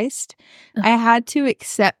Christ. I had to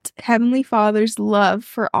accept Heavenly Father's love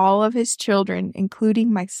for all of his children,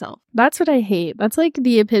 including myself. That's what I hate. That's like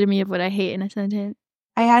the epitome of what I hate in a sentence.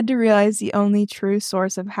 I had to realize the only true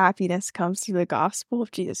source of happiness comes through the gospel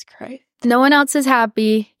of Jesus Christ. No one else is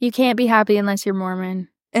happy. You can't be happy unless you're Mormon.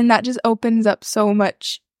 And that just opens up so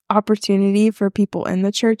much opportunity for people in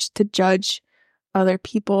the church to judge other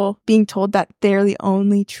people, being told that they're the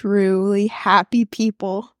only truly happy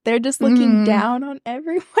people. They're just looking down on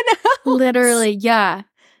everyone else. Literally, yeah.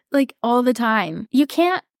 Like all the time. You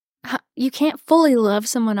can't fully love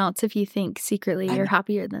someone else if you think secretly you're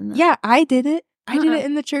happier than them. Yeah, I did it. I did it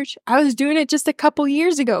in the church. I was doing it just a couple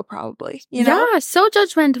years ago, probably. You know? Yeah, so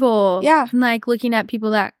judgmental. Yeah. And like looking at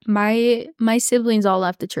people that my siblings all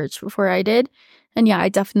left the church before I did. And yeah, I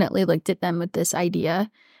definitely looked at them with this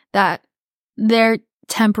idea that they're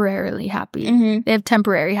temporarily happy. Mm-hmm. They have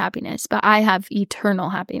temporary happiness, but I have eternal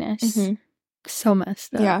happiness. Mm-hmm. So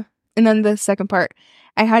messed up. Yeah. And then the second part,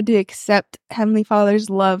 I had to accept Heavenly Father's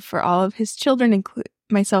love for all of his children,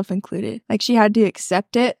 myself included. Like, she had to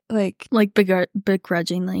accept it. Like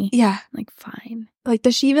Begrudgingly. Yeah. Like, fine. Like,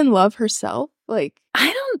 does she even love herself? Like,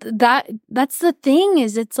 I don't, that's the thing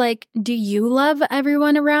is, it's like, do you love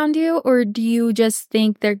everyone around you, or do you just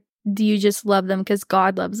think do you just love them because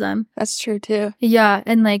God loves them? that's true too. Yeah.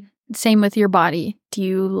 And like, same with your body. Do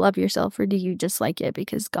you love yourself, or do you just like it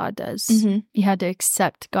because God does? Mm-hmm. You had to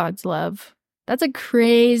accept God's love. That's a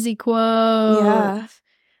crazy quote. Yeah.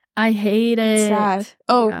 I hate it. It's sad.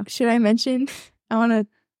 Oh, Yeah. should I mention? I want to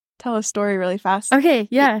tell a story really fast. Okay,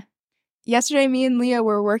 yeah. Yesterday, me and Leah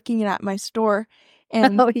were working at my store,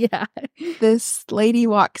 and Oh, yeah. this lady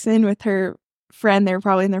walks in with her friend. They're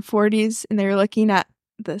probably in their 40s, and they were looking at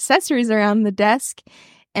the accessories around the desk,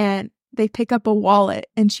 and they pick up a wallet,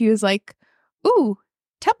 and she was like, "Ooh,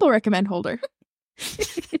 temple recommend holder."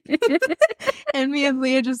 And me and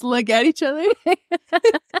Leah just look at each other.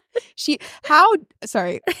 How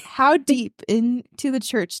deep into the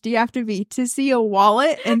church do you have to be to see a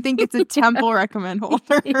wallet and think it's a temple recommend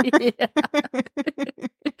holder? Yeah.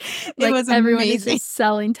 It Like, was everyone amazing. is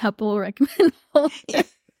selling temple recommend holder. Yeah.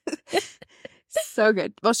 So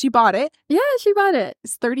good. Well, she bought it. Yeah, she bought it.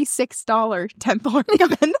 It's $36 temple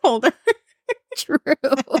recommend holder. True.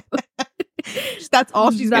 That's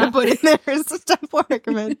all she's going to put in there is the temple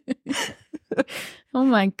recommend. Oh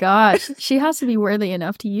my gosh. She has to be worthy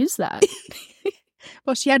enough to use that.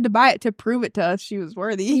 Well, she had to buy it to prove it to us she was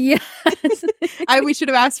worthy. Yes. We should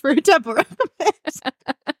have asked for a temple recommend.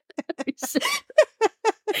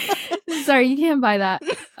 Sorry, you can't buy that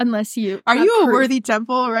unless you Are have you a proof. worthy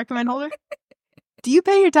temple recommend holder? Do you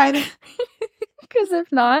pay your tithing? Because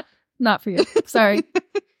if not for you. Sorry.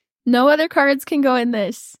 No other cards can go in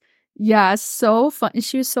this. Yeah, so fun.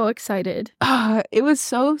 She was so excited. It was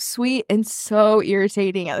so sweet and so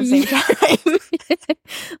irritating at the same time.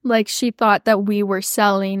 Like, she thought that we were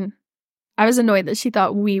selling. I was annoyed that she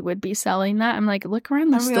thought we would be selling that. I'm like, look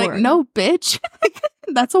around the I'm store. like, no, bitch.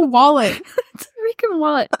 That's a wallet. It's a freaking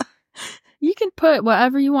wallet. You can put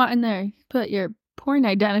whatever you want in there. Put your porn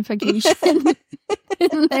identification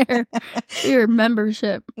in there. Your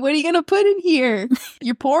membership. What are you going to put in here?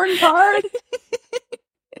 Your porn card?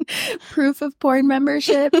 Proof of porn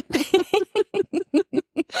membership.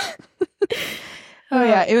 Oh,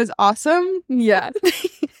 yeah. It was awesome. Yeah.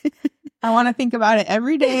 I want to think about it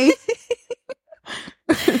every day.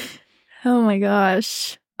 Oh my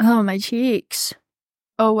gosh. Oh, my cheeks.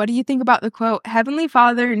 Oh, what do you think about the quote, Heavenly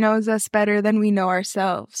Father knows us better than we know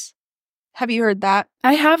ourselves? Have you heard that?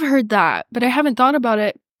 I have heard that, but I haven't thought about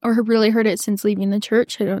it or really heard it since leaving the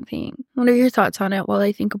church, I don't think. What are your thoughts on it while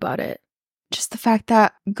I think about it? Just the fact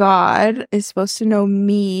that God is supposed to know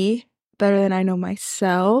me better than I know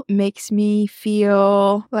myself makes me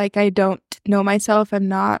feel like I don't know myself. I'm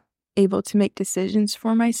not able to make decisions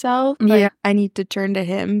for myself. Yeah. I need to turn to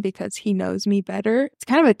him because he knows me better. It's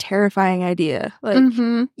kind of a terrifying idea. Like,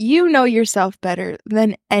 you know yourself better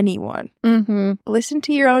than anyone. Listen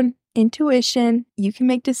to your own intuition. You can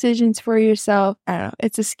make decisions for yourself. I don't know.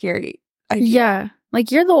 It's a scary idea. Yeah. Like,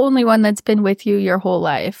 you're the only one that's been with you your whole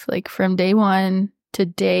life. Like, from day one to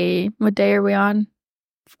what day are we on?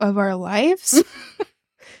 Of our lives?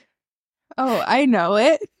 Oh, I know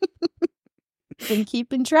it. Been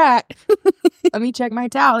keeping track. Let me check my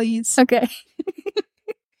tallies. Okay.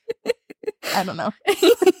 I don't know.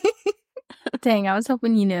 Dang, I was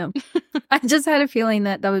hoping you knew. I just had a feeling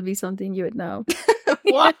that would be something you would know.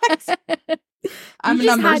 What? I'm a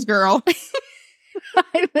numbers girl.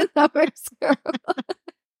 I'm a numbers girl.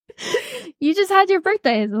 You just had your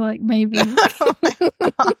birthday, so like, maybe. Oh my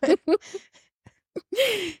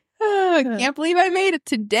God. Can't believe I made it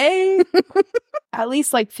today. At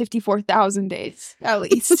least like 54,000 days. At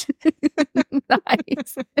least.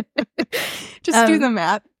 Nice. Just do the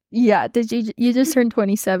math. Yeah. Did you just turned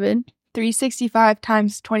 27? 365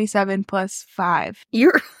 times 27 plus 5.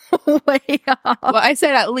 You're way off. Well, I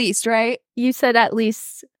said at least, right? You said at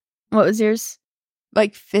least. What was yours?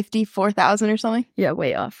 Like 54,000 or something? Yeah,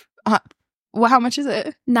 way off. Well, how much is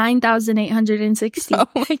it? 9,860. Oh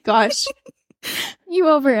my gosh. You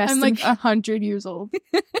overestimate. I'm like 100 years old.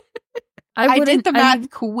 I did the math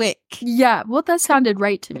quick. Yeah, well, that sounded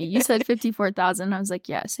right to me. You said 54,000. I was like,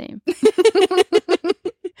 yeah, same.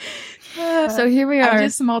 So here we are. I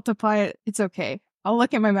just multiply it. It's okay. I'll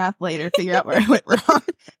look at my math later, figure out where I went wrong.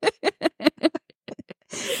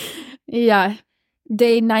 Yeah.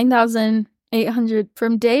 Day 9,800.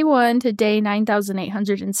 From day 1 to day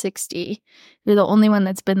 9,860. You're the only one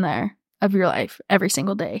that's been there. of your life every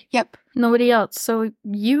single day. Yep. Nobody else. So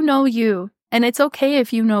you know you. And it's okay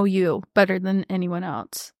if you know you better than anyone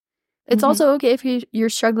else. It's also okay if you're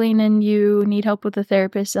struggling and you need help with a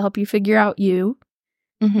therapist to help you figure out you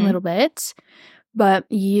a little bit. But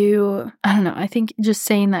I don't know, I think just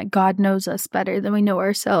saying that God knows us better than we know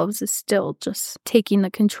ourselves is still just taking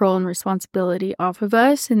the control and responsibility off of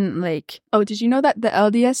us. And like, oh, did you know that the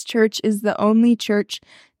LDS church is the only church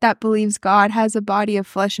that believes God has a body of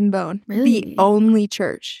flesh and bone? Really? The only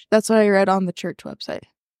church. That's what I read on the church website.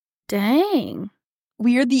 Dang.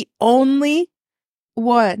 We are the only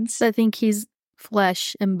ones I think he's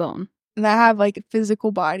flesh and bone. that have like a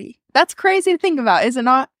physical body. That's crazy to think about, is it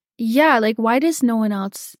not? Yeah, like why does no one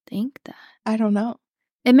else think that? I don't know.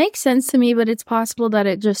 It makes sense to me, but it's possible that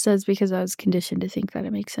it just says because I was conditioned to think that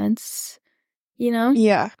it makes sense. You know?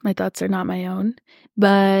 Yeah. My thoughts are not my own.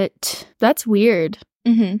 But that's weird.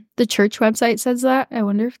 The church website says that. I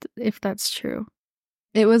wonder if that's true.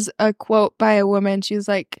 It was a quote by a woman. She was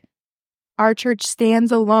like, our church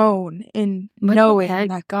stands alone in knowing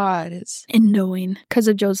that God is. In knowing. Because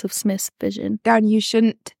of Joseph Smith's vision. Down, you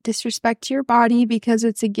shouldn't disrespect your body because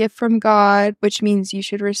it's a gift from God, which means you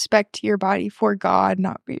should respect your body for God,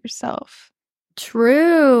 not for yourself.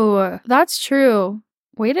 True. That's true.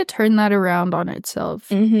 Way to turn that around on itself.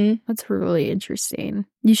 That's really interesting.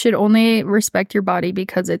 You should only respect your body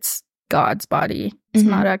because it's God's body. It's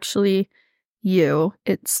not actually you.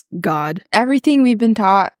 It's God. Everything we've been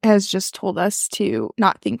taught has just told us to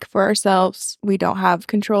not think for ourselves. We don't have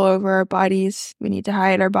control over our bodies. We need to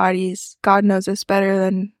hide our bodies. God knows us better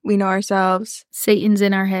than we know ourselves. Satan's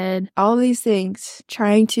in our head. All these things,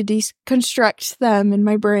 trying to deconstruct them in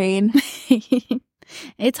my brain.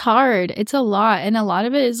 It's hard. It's a lot. And a lot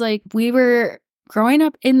of it is like we were growing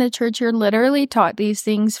up in the church. You're literally taught these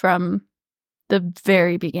things from the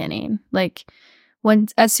very beginning. Like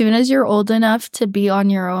as soon as you're old enough to be on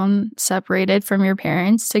your own, separated from your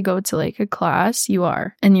parents to go to like a class,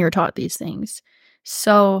 and you're taught these things.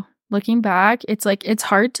 So looking back, it's like, it's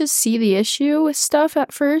hard to see the issue with stuff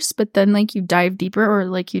at first, but then like you dive deeper, or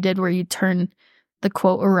like you did where you turn the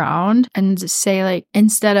quote around and just say like,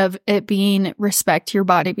 instead of it being respect your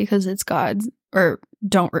body because it's God's, or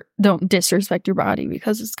don't disrespect your body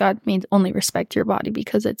because it's God, means only respect your body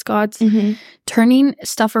because it's God's. Turning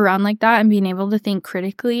stuff around like that and being able to think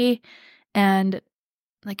critically, and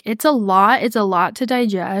like it's a lot to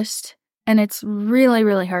digest, and it's really,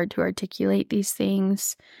 really hard to articulate these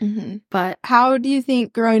things. But how do you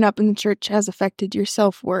think growing up in the church has affected your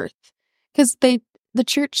self-worth? Because the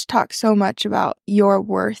church talks so much about your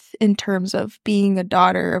worth in terms of being a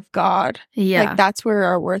daughter of God. Yeah. Like that's where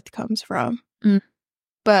our worth comes from.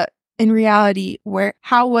 But in reality,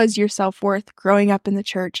 how was your self-worth growing up in the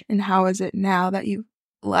church, and how is it now that you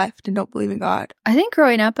left and don't believe in God? I think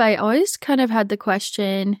growing up, I always kind of had the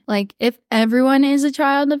question, like, if everyone is a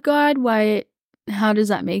child of God, how does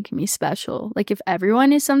that make me special? Like, if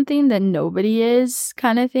everyone is something, then nobody is,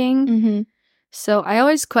 kind of thing. So I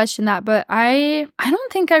always question that, but I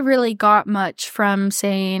don't think I really got much from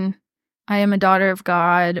saying I am a daughter of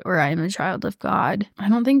God or I am a child of God. I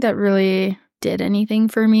don't think that really did anything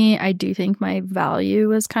for me. I do think my value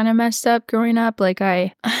was kind of messed up growing up. Like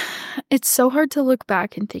it's so hard to look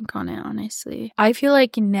back and think on it, honestly. I feel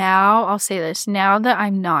like now, I'll say this, now that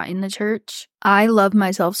I'm not in the church, I love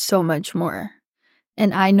myself so much more,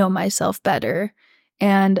 and I know myself better,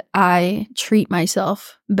 and I treat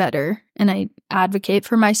myself better, and I advocate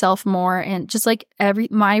for myself more, and just like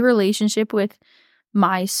my relationship with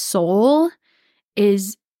my soul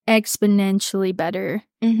is exponentially better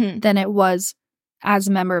than it was as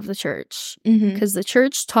a member of the church, because the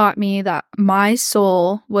church taught me that my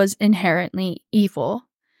soul was inherently evil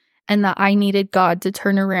and that I needed God to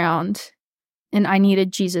turn around and I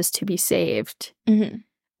needed Jesus to be saved.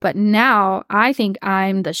 But now I think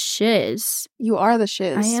I'm the shiz. You are the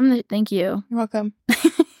shiz. I am thank you. You're welcome.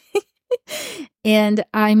 And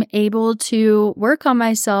I'm able to work on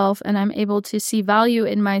myself, and I'm able to see value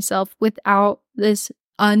in myself without this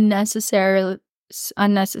unnecessary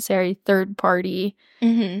third party.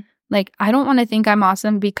 Like, I don't want to think I'm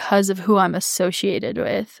awesome because of who I'm associated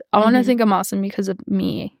with. I want to think I'm awesome because of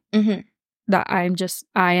me. That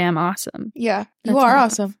I am awesome. Yeah, you are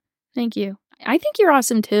awesome. Thank you. I think you're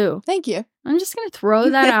awesome too. Thank you. I'm just going to throw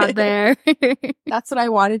that out there. That's what I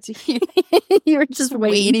wanted to hear. You were just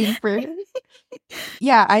waiting for it.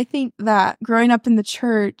 Yeah, I think that growing up in the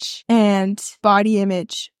church and body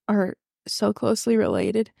image are so closely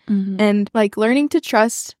related. And like learning to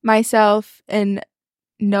trust myself and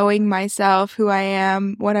knowing myself, who I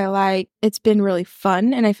am, what I like, it's been really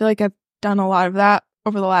fun. And I feel like I've done a lot of that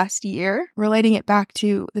over the last year, relating it back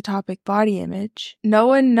to the topic body image. No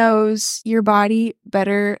one knows your body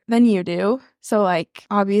better than you do. So like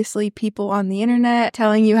obviously people on the internet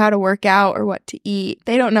telling you how to work out or what to eat,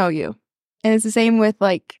 they don't know you. And it's the same with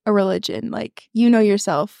like a religion. Like you know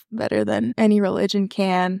yourself better than any religion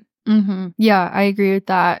can. Mm-hmm. Yeah, I agree with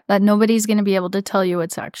that. That nobody's going to be able to tell you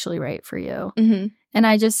what's actually right for you. Mm-hmm. And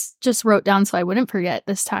I just wrote down so I wouldn't forget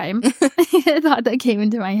this time. I thought that came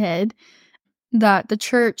into my head that the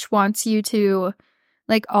church wants you to,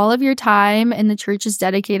 like, all of your time in the church is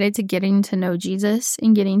dedicated to getting to know Jesus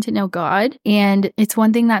and getting to know God. And it's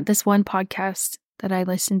one thing that this one podcast that I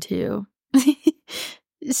listened to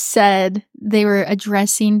said. They were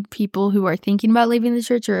addressing people who are thinking about leaving the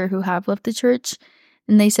church or who have left the church.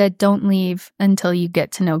 And they said, don't leave until you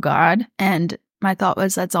get to know God. And my thought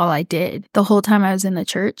was, that's all I did. The whole time I was in the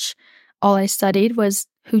church, all I studied was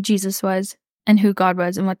who Jesus was and who God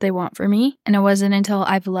was and what they want for me. And it wasn't until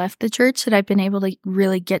I've left the church that I've been able to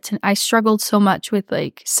really get to, I struggled so much with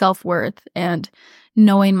like self-worth and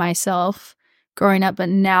knowing myself growing up. But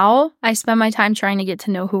now I spend my time trying to get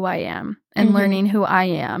to know who I am and learning who I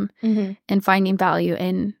am and finding value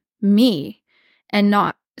in me and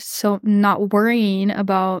not worrying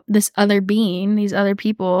about this other being, these other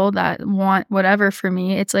people that want whatever for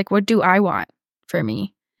me. It's like, what do I want for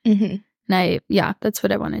me? And that's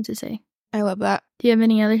what I wanted to say. I love that. Do you have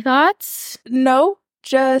any other thoughts? No,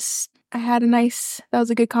 just that was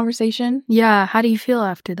a good conversation. Yeah. How do you feel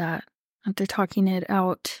after that? After talking it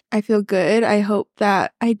out? I feel good. I hope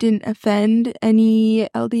that I didn't offend any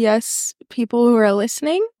LDS people who are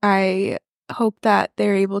listening. I hope that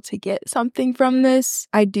they're able to get something from this.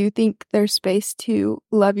 I do think there's space to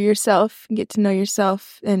love yourself, get to know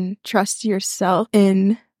yourself, and trust yourself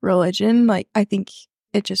in religion. Like, I think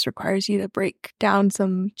it just requires you to break down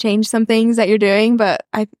change some things that you're doing. But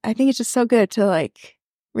I think it's just so good to like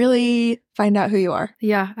really find out who you are.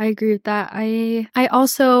 Yeah, I agree with that. I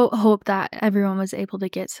also hope that everyone was able to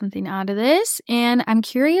get something out of this. And I'm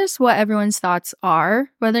curious what everyone's thoughts are,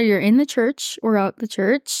 whether you're in the church or out the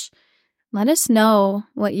church. Let us know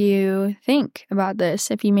what you think about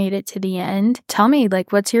this if you made it to the end. Tell me,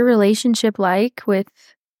 like, what's your relationship like with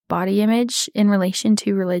body image in relation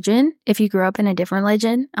to religion? If you grew up in a different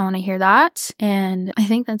religion, I want to hear that. And I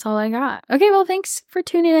think that's all I got. Okay, well, thanks for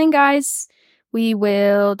tuning in, guys. We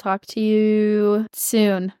will talk to you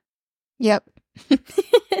soon. Yep.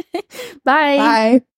 Bye. Bye.